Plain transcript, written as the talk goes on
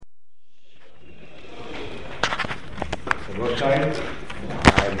Mussar.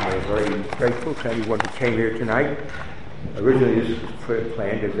 I'm very grateful to anyone who came here tonight. Originally, this was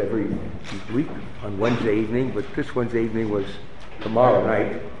planned as every week on Wednesday evening, but this Wednesday evening was tomorrow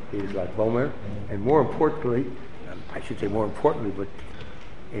night. Is like Bomer, and more importantly, I should say more importantly, but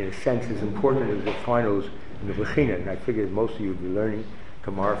in a sense as important as the finals in the Bechina. And I figured most of you will be learning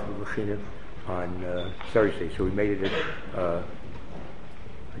tomorrow for the Bechina on Thursday, so we made it a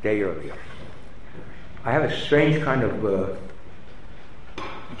day earlier. I have a strange kind of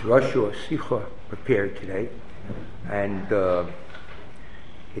drush or sicha prepared today, and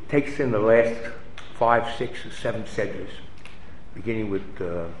it takes in the last 5, 6, or 7 sedras, beginning with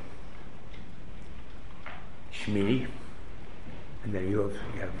Shmini, and then you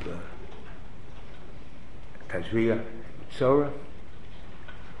have Tazria, Tzora,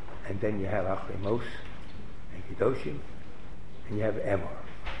 and then you have Achremos and Kedoshim, and you have Emor.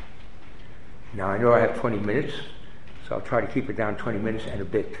 Now I know I have 20 minutes, so I'll try to keep it down 20 minutes and a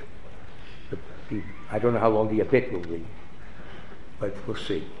bit. I don't know how long the a bit will be, but we'll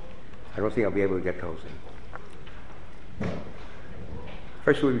see. I don't think I'll be able to get the whole thing.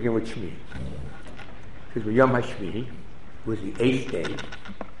 First we begin with Shmini. Because Yom HaShmini was the 8th day, and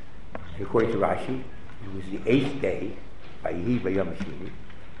according to Rashi, it was the 8th day, Vayihi Yom HaShmini,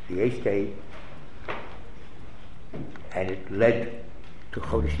 the 8th day, and it led to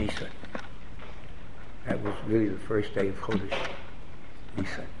Chodesh Nisan. That was really the first day of Chodesh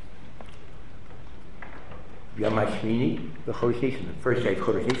Nisan. Yom HaShmini, the Chodesh Nisan, the first day of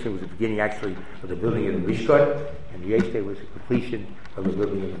Chodesh Nisan was the beginning actually of the building of the Mishkan, and the 8th day was the completion of the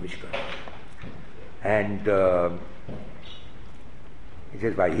building of the Mishkan. And it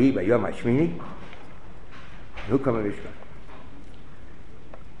says, Vayihi Yom HaShmini, Nukam Mishkan.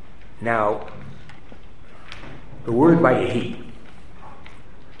 Now, the word Vayihi,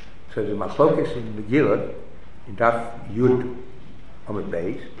 so the machlokas in Megillah, in Daf Yud Amud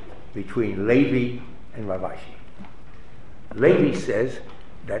Beis, between Levi and Rav Ashi. Levi says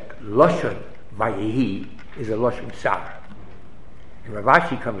that Lashon Vayihi is a Lashon Sar. And Rav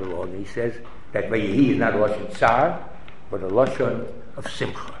Ashi comes along and he says that Vayihi is not a Lashon Sar, but a Lashon of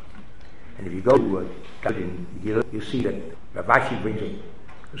Simcha. And if you go to in Megillah, you'll see that Rav Ashi brings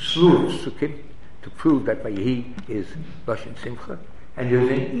a slew of Sukkim to prove that Vayihi is Lashon Simcha. And there's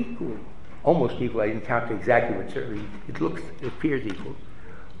an equal, almost equal, I didn't count exactly, but certainly it appears equal,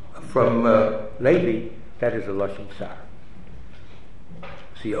 from Levi, that is a Lashon Sar.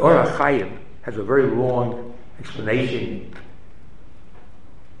 See, Or HaChaim has a very long explanation,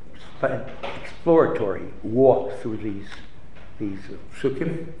 exploratory walk through these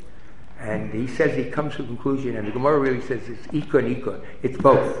psukim, and he says he comes to a conclusion, and the Gemara really says it's Ika and Ika, it's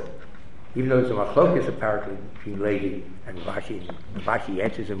both. Even though there's a machlokas apparently between Levi and Rashi, and Rashi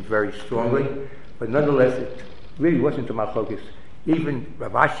answers him very strongly, but nonetheless it really wasn't a machlokas. Even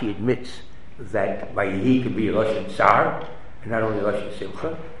Rav Ashi admits that Vayihi could be a Lashon Sar, and not only a Lashon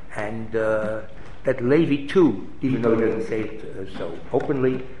Simcha, and that Levi too, even though he doesn't say it so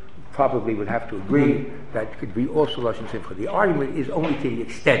openly, probably would have to agree that it could be also Lashon Simcha. The argument is only to the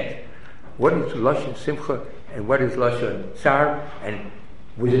extent, what is Lashon Simcha and what is Lashon Sar, and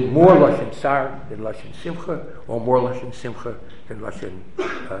was it more Lashon Sar than Lashon Simcha, or more Lashon Simcha than Lashon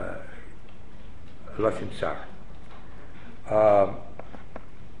Sar?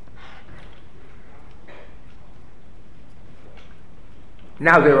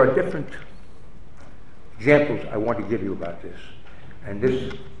 Now there are different examples I want to give you about this, and this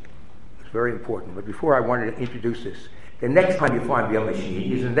is very important. But before I wanted to introduce this, the next time you find Yom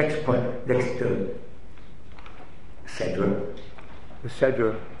HaShmini is the next Sedra, the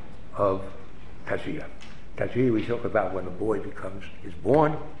Sedra of Tazria. Tazria we talk about when a boy is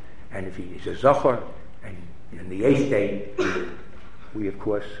born, and if he is a Zachar, and in the 8th day, we of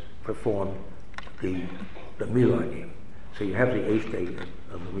course perform the Milah on him. So you have the 8th day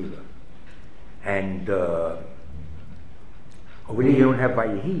of the Milah. And over there you don't have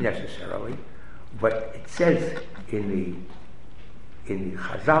Vayihi necessarily, but it says in the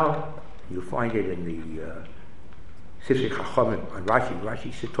Chazal, you find it in the Sefer Chachamim on Rashi.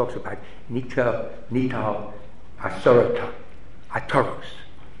 Rashi talks about Nital Asorata Ataros.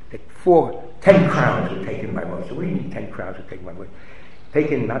 That 10 crowns were taken by Moshe. What do you mean 10 crowns were taken by Moshe?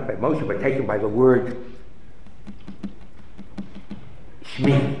 Taken not by Moshe, but taken by the word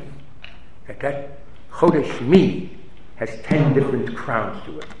Shmini. That Chodesh Shmini has 10 different crowns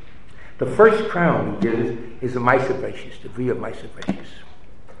to it. The first crown he gives is the Ma'aser Beis, the Via Ma'aser Beis.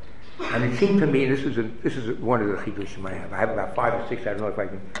 And it seemed to me, and this is one of the chidushim I have. I have about 5 or 6. I don't know if I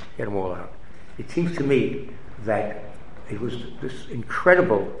can get them all out. It seems to me that it was this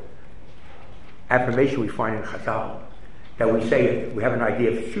incredible affirmation we find in Chazal that we say we have an idea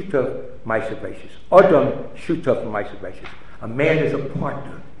of shutaf ma'aser beishis. Adam shutaf ma'aser beishis. A man is a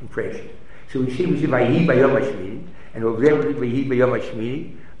partner in creation. So we see Vayihi Bayom HaShmini, and over there Vayihi Bayom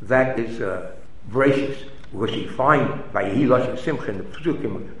HaShmini, that is voracious. Because you find Vayihi Lashon Simcha in the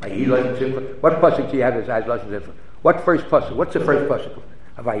Pesukim, Vayihi Lashon Simcha. What pasuk do you have as Lashon Simcha? What first pasuk? What's the first pasuk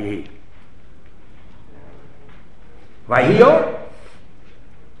of Vayihi? Vayihi,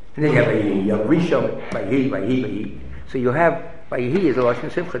 and then you have Vayihi, you have Rishon, Vayihi. So you have Vayihi is a Lashon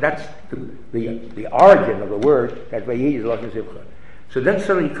Simcha. That's the origin of the word, that Vayihi is a Lashon Simcha. So then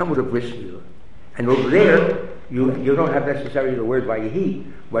suddenly you come with a bris milah. And over there, you don't have necessarily the word Vayihi,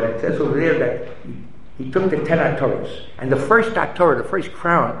 but it says over there that he took the 10 Ataros. And the first Atorah, the first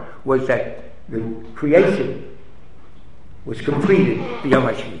crown, was that the creation was completed, the Yom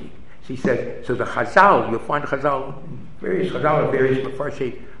HaShmini. So he says, so the Chazal, you'll find various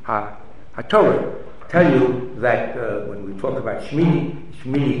Mefarshei HaTorah, tell you that when we talk about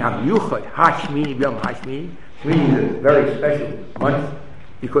Shmini Ham Yuchad, HaShmini B'Yom HaShmini, Shmini is a very special month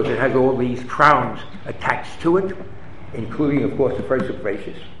because it has all these crowns attached to it, including, of course, the first of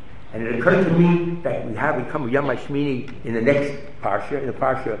Beis. And it occurred to me that we come with Yom HaShmini in the next parsha, in the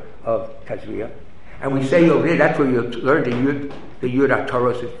parsha of Tazria, and we say over there, that's where you learn the Yud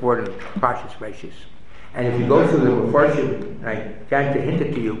HaToros is brought in Parshas Beis. And if you go through the Mefarshim, and I began to hint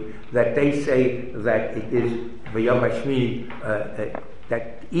it to you, that they say that it is Yom HaShmini,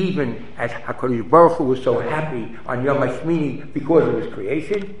 that even as HaKadosh Baruch Hu was so happy on Yom HaShmini because of his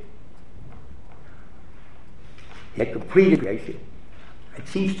creation, he had completed creation. It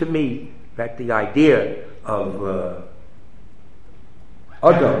seems to me that the idea of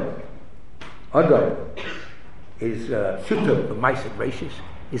Adam is Shutah, the Ma'aser Beishis,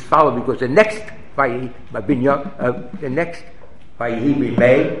 is followed because the next Vayihi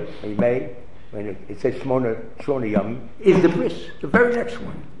B'mei, when it says Shmona Yamim, is the bris, the very next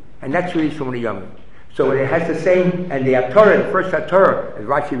one, and that's really Shmona Yamim. So it has the same, and the Atorah, the first Atorah, as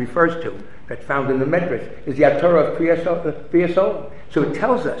Rashi refers to, that's found in the Midrash, is the Atorah of Kriyas Olam. So it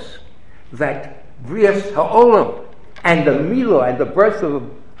tells us that Brias Ha'olam and the Milah and the birth of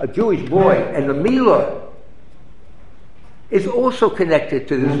a Jewish boy and the Milah is also connected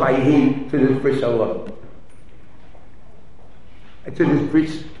to this Vayihi, to this Bris Olam, and to this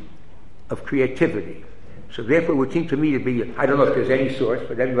Bris of creativity. So therefore it would seem to me to be, I don't know if there's any source,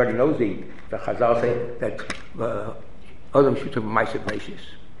 but everybody knows the Chazal say that Adam Shutah Ma'aser Beishis.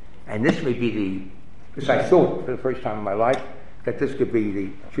 And this may be this I thought for the first time in my life, that this could be the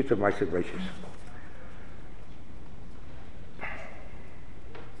Shutah Ma'aser Beishis.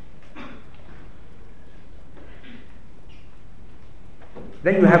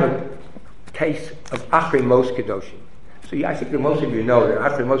 Then you have a case of Achrei Mos Kedoshim. So I think that most of you know that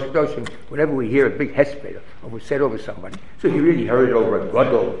Achrei Mos Kedoshim, whenever we hear a big hesped or said over somebody, so if you really heard it over a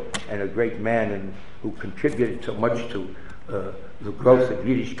gadol and a great man and who contributed so much to the growth of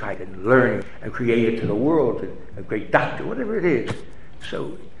Yiddishkeit and learning and created to the world, and a great doctor, whatever it is.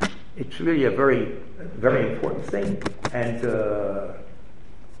 So it's really a very, very important thing. And the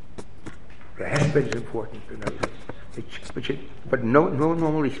hesped is important. But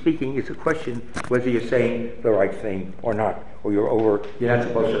normally speaking, it's a question whether you're saying the right thing or not, or you're not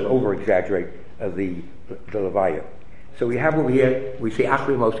supposed to over-exaggerate the levaya. So we have over here, we say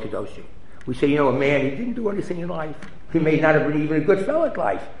Achrei Mos Kedoshim. We say, a man, he didn't do anything in life. He may not have been even a good fellow at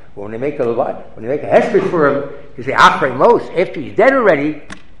life. But when they make a hesped for him, they say Achrei Mos. After he's dead already,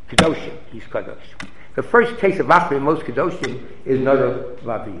 Kedoshim, he's Kadosh. The first case of Achrei Mos Kedoshim is Nadav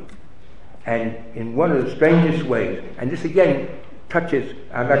Vavi. And in one of the strangest ways, and this again touches,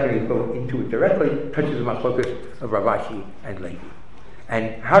 I'm not going to go into it directly, touches the machlokas of Ravashi and Levi.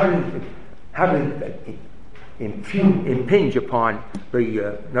 And how did it impinge upon the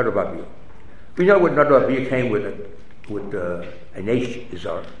Nadav Vavi? We know what Nadav Vavi came with an Eish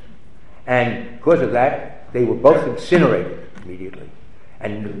Izar. And because of that, they were both incinerated immediately.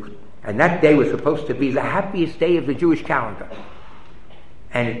 And that day was supposed to be the happiest day of the Jewish calendar.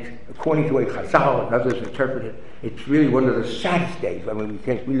 And according to a Chazal and others interpret it, it's really one of the saddest days. I mean,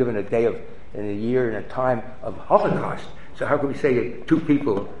 we live in a year, in a time of Holocaust. So how can we say that two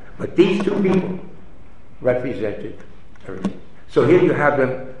people, but these two people represented everything. So here you have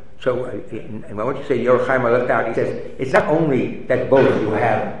them. So, and I want you to say Yor Chaim I left out. He says it's not only that both you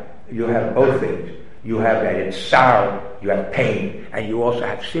have both things. You have that it's sorrow, you have pain, and you also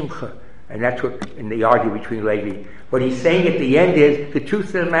have simcha. And that's what in the argument between Levi. What he's saying at the end is, the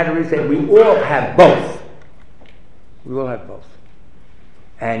truth of the matter is that we all have both. We all have both.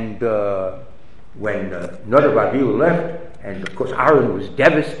 And when Nadav Avihu left, and of course Aaron was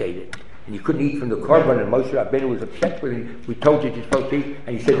devastated, and you couldn't eat from the korban, and Moshe Rabbeinu was upset with him. We told you you're supposed to eat,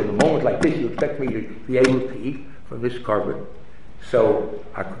 and he said, in a moment like this, you expect me to be able to eat from this korban. So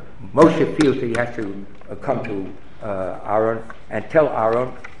Moshe feels that he has to come to Aaron and tell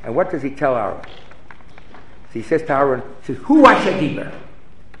Aaron. And what does he tell Aaron? So he says to Aaron, he says, Hu Ashadiber.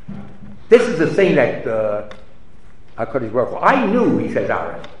 This is the thing that HaKadosh Baruch Hu, I knew, he says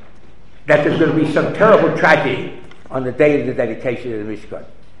Aaron, that there's going to be some terrible tragedy on the day of the dedication of the Mishkan.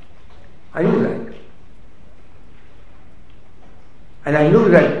 I knew that. And I knew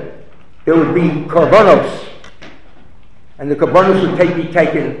that there would be korbanos, and the korbanos would be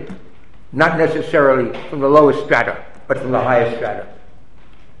taken not necessarily from the lowest strata, but from the highest strata.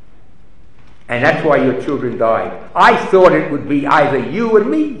 And that's why your children died. I thought it would be either you and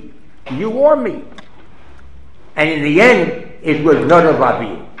me, you or me. And in the end, it was Nadav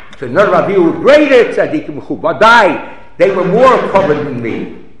Avihu. So Nadav Avihu were greater tzaddikim chubadai. They were more covered than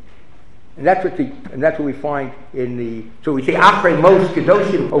me. And that's what we find in the. So we say Achrei Mos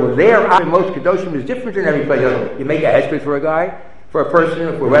Kedoshim over there. Achrei Mos Kedoshim is different than every place else. You make a hesped for a guy, for a person,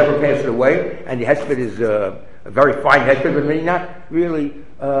 if whoever passes away, and the hesped is a very fine hesped, but may not really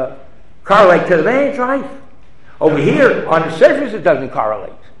correlate to the man's life. Over here, on the surface, it doesn't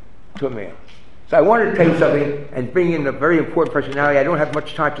correlate to a man. So I wanted to tell you something and bring in a very important personality. I don't have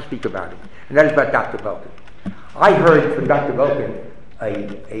much time to speak about him, and that is about Dr. Belkin. I heard from Dr. Belkin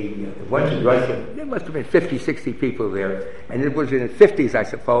once in Russia, there must have been 50, 60 people there, and it was in the 50s, I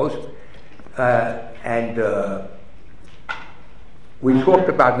suppose, and we talked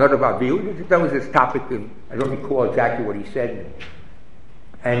about Nadav Avihu. That was his topic, and I don't recall exactly what he said.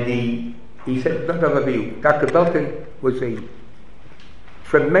 And he said, Nadav Avihu, Dr. Belkin was a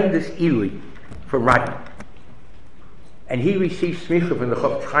tremendous Eli from Radin. And he received smicha from the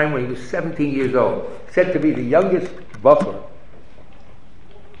Chofetz Chaim when he was 17 years old, said to be the youngest buffer,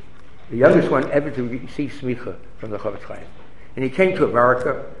 the youngest one ever to receive smicha from the Chofetz Chaim. And he came to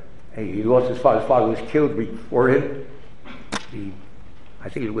America, and he lost his father. His father was killed before him. I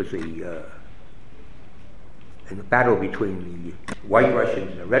think it was in the battle between the white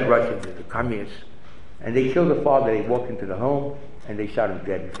Russians and the red Russians and the communists. And they killed the father. They walked into the home, and they shot him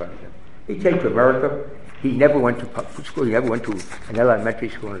dead in front of him. He came to America. He never went to public school. He never went to an elementary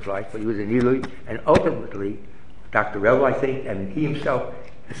school in his life, but he was in Ely. And ultimately, Dr. Revel, I think, and he himself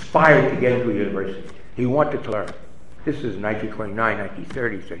aspired to get into a university. He wanted to learn. This is 1929,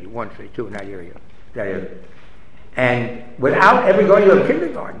 1930, 31, 32, in that area. And without ever going to a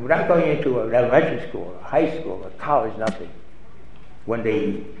kindergarten, without going into an elementary school, a high school, a college, nothing, when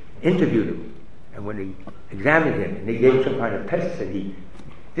they interviewed him and when they examined him and they gave him some kind of test and he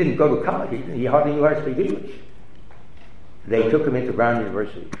didn't go to college, he hardly knew how to speak English. They took him into Brown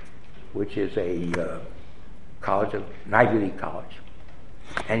University, which is a college, an Ivy League college.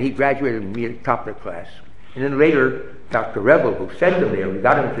 And he graduated in the top of the class. And then later, Dr. Revel, who sent him there, we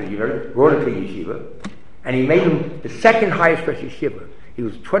got him to the university, brought him to yeshiva, and he made him the second highest Rosh Yeshiva. He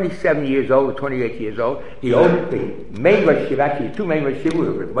was 27 years old or 28 years old. The main Rosh Yeshiva, actually two main Rosh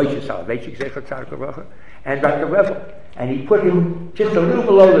Yeshiva were Moshe Soloveitchik, Zechar Tzaddik Levracha, and Dr. Revel. And he put him just a little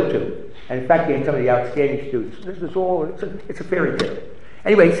below the two. And in fact, he had some of the outstanding students. This is all, it's a fairy tale.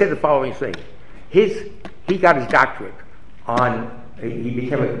 Anyway, he said the following thing. He got his doctorate he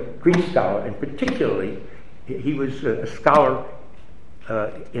became a Greek scholar, and particularly, he was a scholar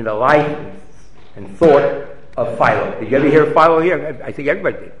in the life and thought of Philo. Did you ever hear of Philo here? I think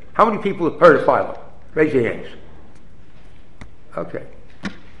everybody did. How many people have heard of Philo? Raise your hands. Okay.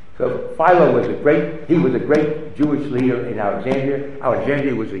 So Philo was a great Jewish leader in Alexandria.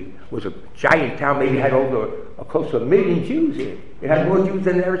 Alexandria was a giant town, maybe had close to 1 million Jews in it. It had more Jews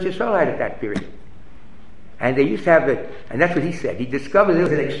than Eretz Yisrael had at that period. And they used to have it, and that's what he said. He discovered there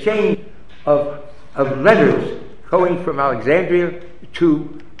was an exchange of letters going from Alexandria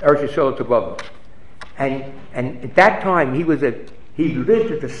to Eretz Yisrael to Babel. And at that time, he lived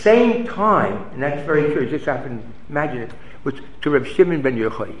at the same time, and that's very true, just happened to imagine it, to Reb Shimon ben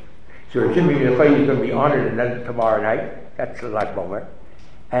Yochai. So Reb Shimon ben Yochai is going to be honored tomorrow night. That's a lot moment.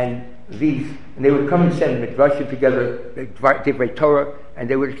 And they would come and send Midrashim together, Divrei Torah, and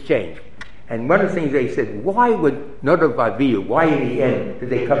they would exchange. And one of the things they said, why would Nadav Avihu, why in the end did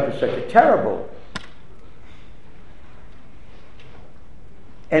they come to such a terrible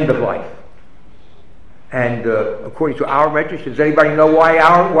end of life? And according to our Midrash, does anybody know what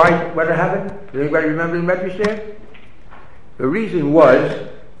happened? Does anybody remember the Midrash there? The reason was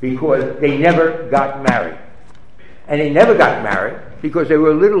because they never got married. And they never got married because they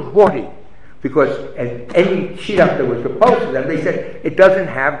were a little haughty. Because any shidduch that was proposed to them, they said, it doesn't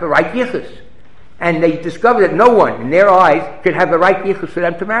have the right yichus. And they discovered that no one, in their eyes, could have the right yichus for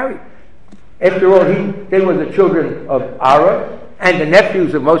them to marry. After all, they were the children of Aaron and the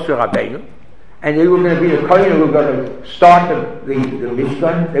nephews of Moshe Rabbeinu, and they were going to be the Kohen who were going to start the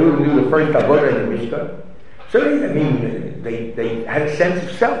Mishkan. They were going to do the first Avodah in the Mishkan. So they had a sense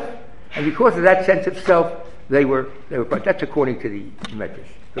of self, and because of that sense of self, they were. But that's according to the Midrash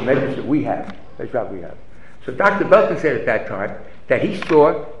that we have. That's what we have. So Dr. Belkin said at that time that he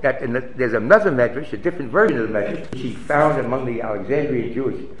saw that there's another Midrash, a different version of the Midrash, which he found among the Alexandrian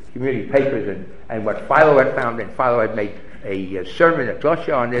Jewish community papers, and what Philo had found, and Philo had made a sermon, a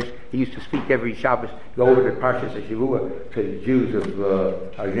drasha on this. He used to speak every Shabbos, go over the Parshas Shavua to the Jews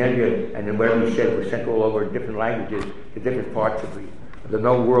of Alexandria, and then whatever he said was sent all over in different languages to different parts of the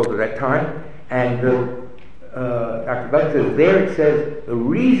known world at that time. And Dr. Belkin says, there it says, the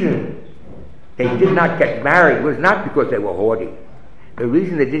reason they did not get married was not because they were haughty. The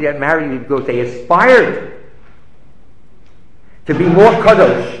reason they didn't get married was because they aspired to be more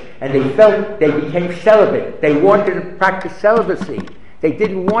kadosh, and they felt they became celibate. They wanted to practice celibacy. They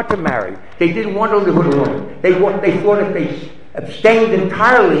didn't want to marry. They didn't want to live alone. They thought if they abstained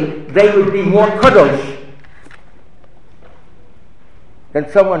entirely, they would be more kadosh than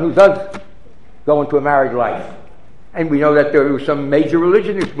someone who does go into a married life. And we know that there were some major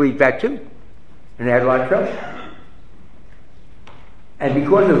religions who believed that too. And they had a lot of trouble. And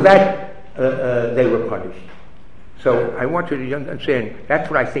because of that, they were punished. So I want you to understand, that's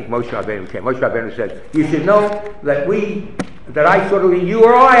what I think Moshe Rabbeinu came. Moshe Rabbeinu said, you should know that I sort of, you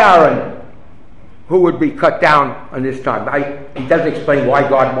or I, Aaron, who would be cut down on this time. He doesn't explain why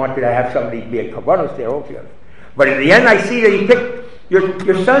God wanted to have somebody be a kabbalah there altogether. But in the end, I see that he picked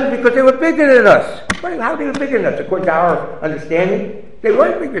your sons because they were bigger than us. How they were bigger than us? According to our understanding, they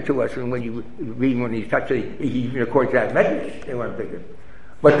weren't bigger to us. And when you read when he touched it, even according to that Midrash, they weren't bigger.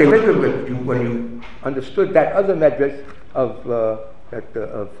 But they were bigger with you when you understood that other Midrash of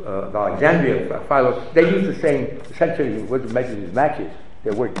Alexandria, of Philo. They used the same, essentially, what the Midrash matches.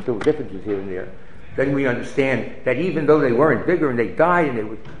 There were still differences here and there. Then we understand that even though they weren't bigger and they died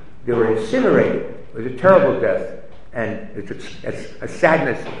and they were incinerated, it was a terrible death. And it's a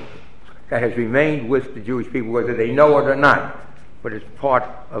sadness that has remained with the Jewish people, whether they know it or not. But it's part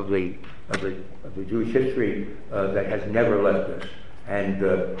of the Jewish history that has never left us.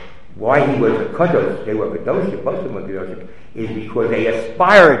 And why he was a kadosh, they were kadoshim, both of them were kadoshim, is because they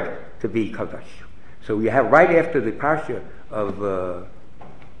aspired to be kadosh. So you have right after the parsha of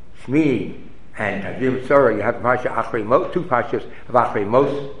Shmini and Tavim Tzorah, you have the parsha Achrei Mos, two parshas of Achrei Mos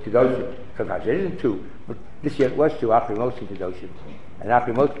kadoshim. Kadosh. It isn't two, but this year it was two Achrei Mos and kadoshim. And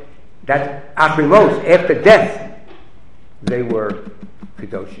Achrei Mos, that Achrei Mos after death, they were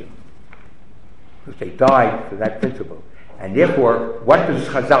kadoshim because they died for that principle. And therefore, what does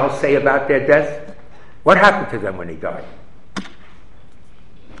Chazal say about their death? What happened to them when they died?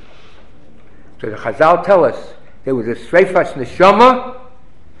 So the Chazal tell us there was a Sreifas Neshama,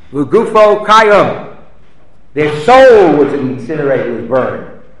 L'gufo Kayam. Their soul was incinerated, was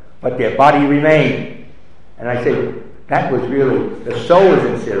burned, but their body remained. And I say, that was really, the soul was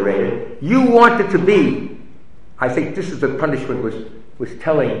incinerated. You wanted to be, I think this is the punishment was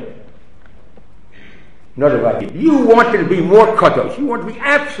telling not about you. You wanted to be more kadosh. You wanted to be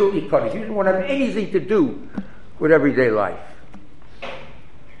absolutely kadosh. You didn't want to have anything to do with everyday life.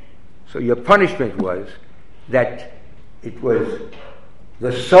 So your punishment was that it was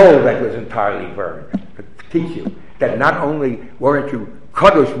the soul that was entirely burned. To teach you that not only weren't you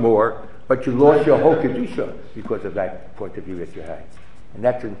kadosh more, but you lost your whole kedusha because of that point of view that you had. And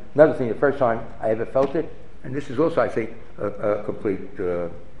that's another thing, the first time I ever felt it. And this is also, I think, a complete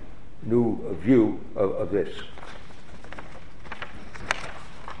new view of this.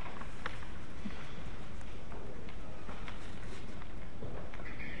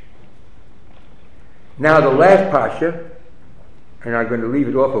 Now the last parsha, and I'm going to leave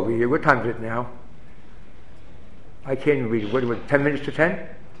it off over here. What time is it now? I can't even read it. What, 10 minutes to 10?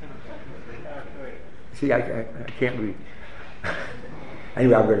 See, I can't read.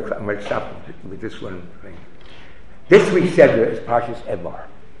 Anyway, I'm going to stop with this one thing. This week's Sefer is Parshas Emor.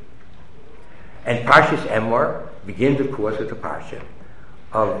 And Parshas Emor begins, of course, with the parsha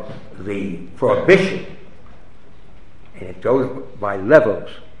of the prohibition. And it goes by levels.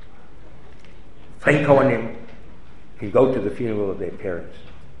 Three Kohanim can go to the funeral of their parents.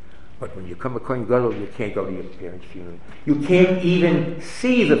 But when you come a Kohen Gadol, you can't go to your parents' funeral. You can't even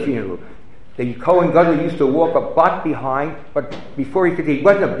see the funeral. The Kohen Gadol used to walk a bot behind, but before he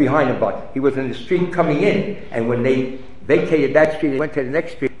wasn't behind a bot. He was in the street coming in. And when they vacated that street and went to the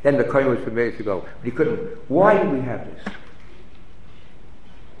next street, then the Kohen was permitted to go. But he couldn't. Why do we have this?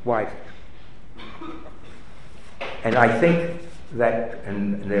 Why? And I think that,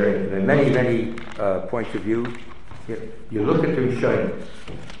 and there are many, many points of view. You look at the Rishonim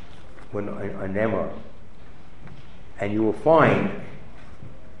when on Emor, and you will find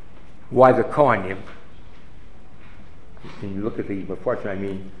why the Kohanim, and you look at the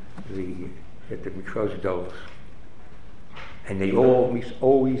Mefarshim, at the Mikros Dolos, and they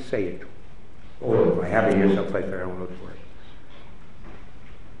always say it. I have it here someplace, but I don't look for it.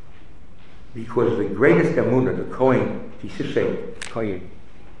 Because the greatest Emunah, the Kohen, he should say, Kohen,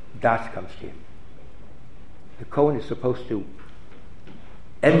 Das comes to him. The Kohen is supposed to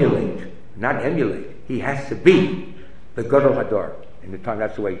not emulate. He has to be the Gadol Hador. In the time,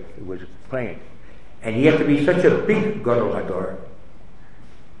 that's the way it was playing. And he had to be such a big Gadol Hador.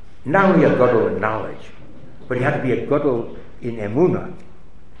 Not only a Gadol in knowledge, but he had to be a Gadol in Emunah.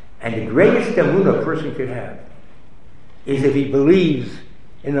 And the greatest Emunah a person could have is if he believes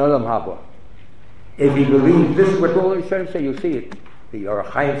in Olam Haba. If he believes, this is what all the Rishonim say, you see it. The Or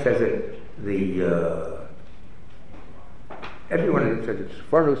HaChaim says it, everyone says it,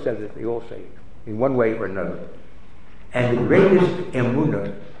 Sforno says it, they all say it, in one way or another. And the greatest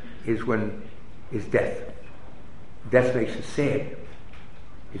emunah is death. Death makes us sad.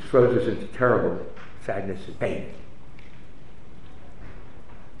 It throws us into terrible sadness and pain.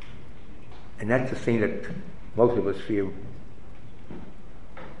 And that's the thing that most of us fear.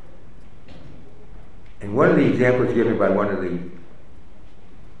 And one of the examples given by one of the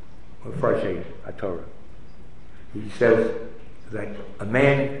Mefarshei HaTorah, he says that a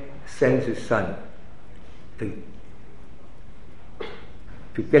man sends his son to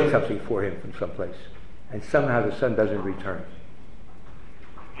get something for him from someplace, and somehow the son doesn't return.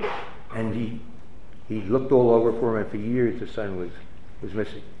 And he looked all over for him, and for years the son was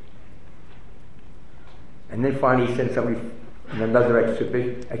missing. And then finally he sent somebody in another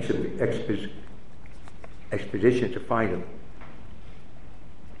expedition to find him.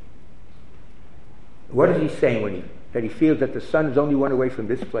 What is he saying that he feels that the son is only one away from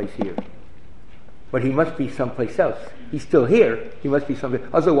this place here? But he must be someplace else. He's still here. He must be someplace.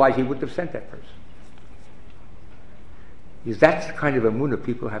 Otherwise, he wouldn't have sent that person. Because that's the kind of emunah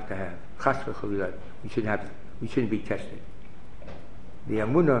people have to have. Chas v'chalila. We shouldn't be tested. The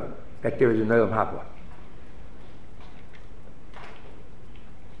emunah that there is an olam haba.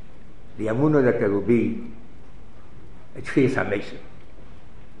 The emunah that there will be a tchiyas hamesa.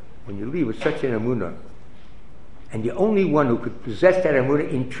 When you leave with such an emunah, and the only one who could possess that emunah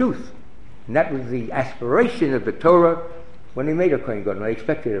in truth, and that was the aspiration of the Torah when they made a Kohen Gadol, they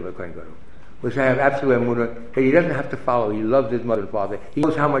expected of a Kohen Gadol, was to have absolute emunah that he doesn't have to follow. He loves his mother and father. He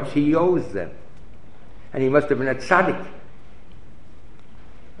knows how much he owes them. And he must have been a tzaddik.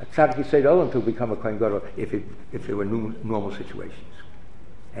 A tzaddik you say to Olam to become a Kohen Gadol if there were normal situations.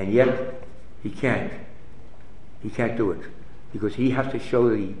 And yet, he can't. He can't do it. Because he has to show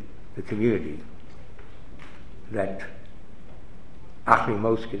the community that Achri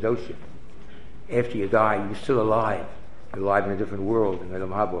Mos Kedoshim, after you die, you're still alive. You're alive in a different world, in Olam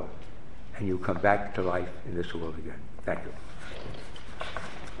Haba, and you come back to life in this world again. Thank you.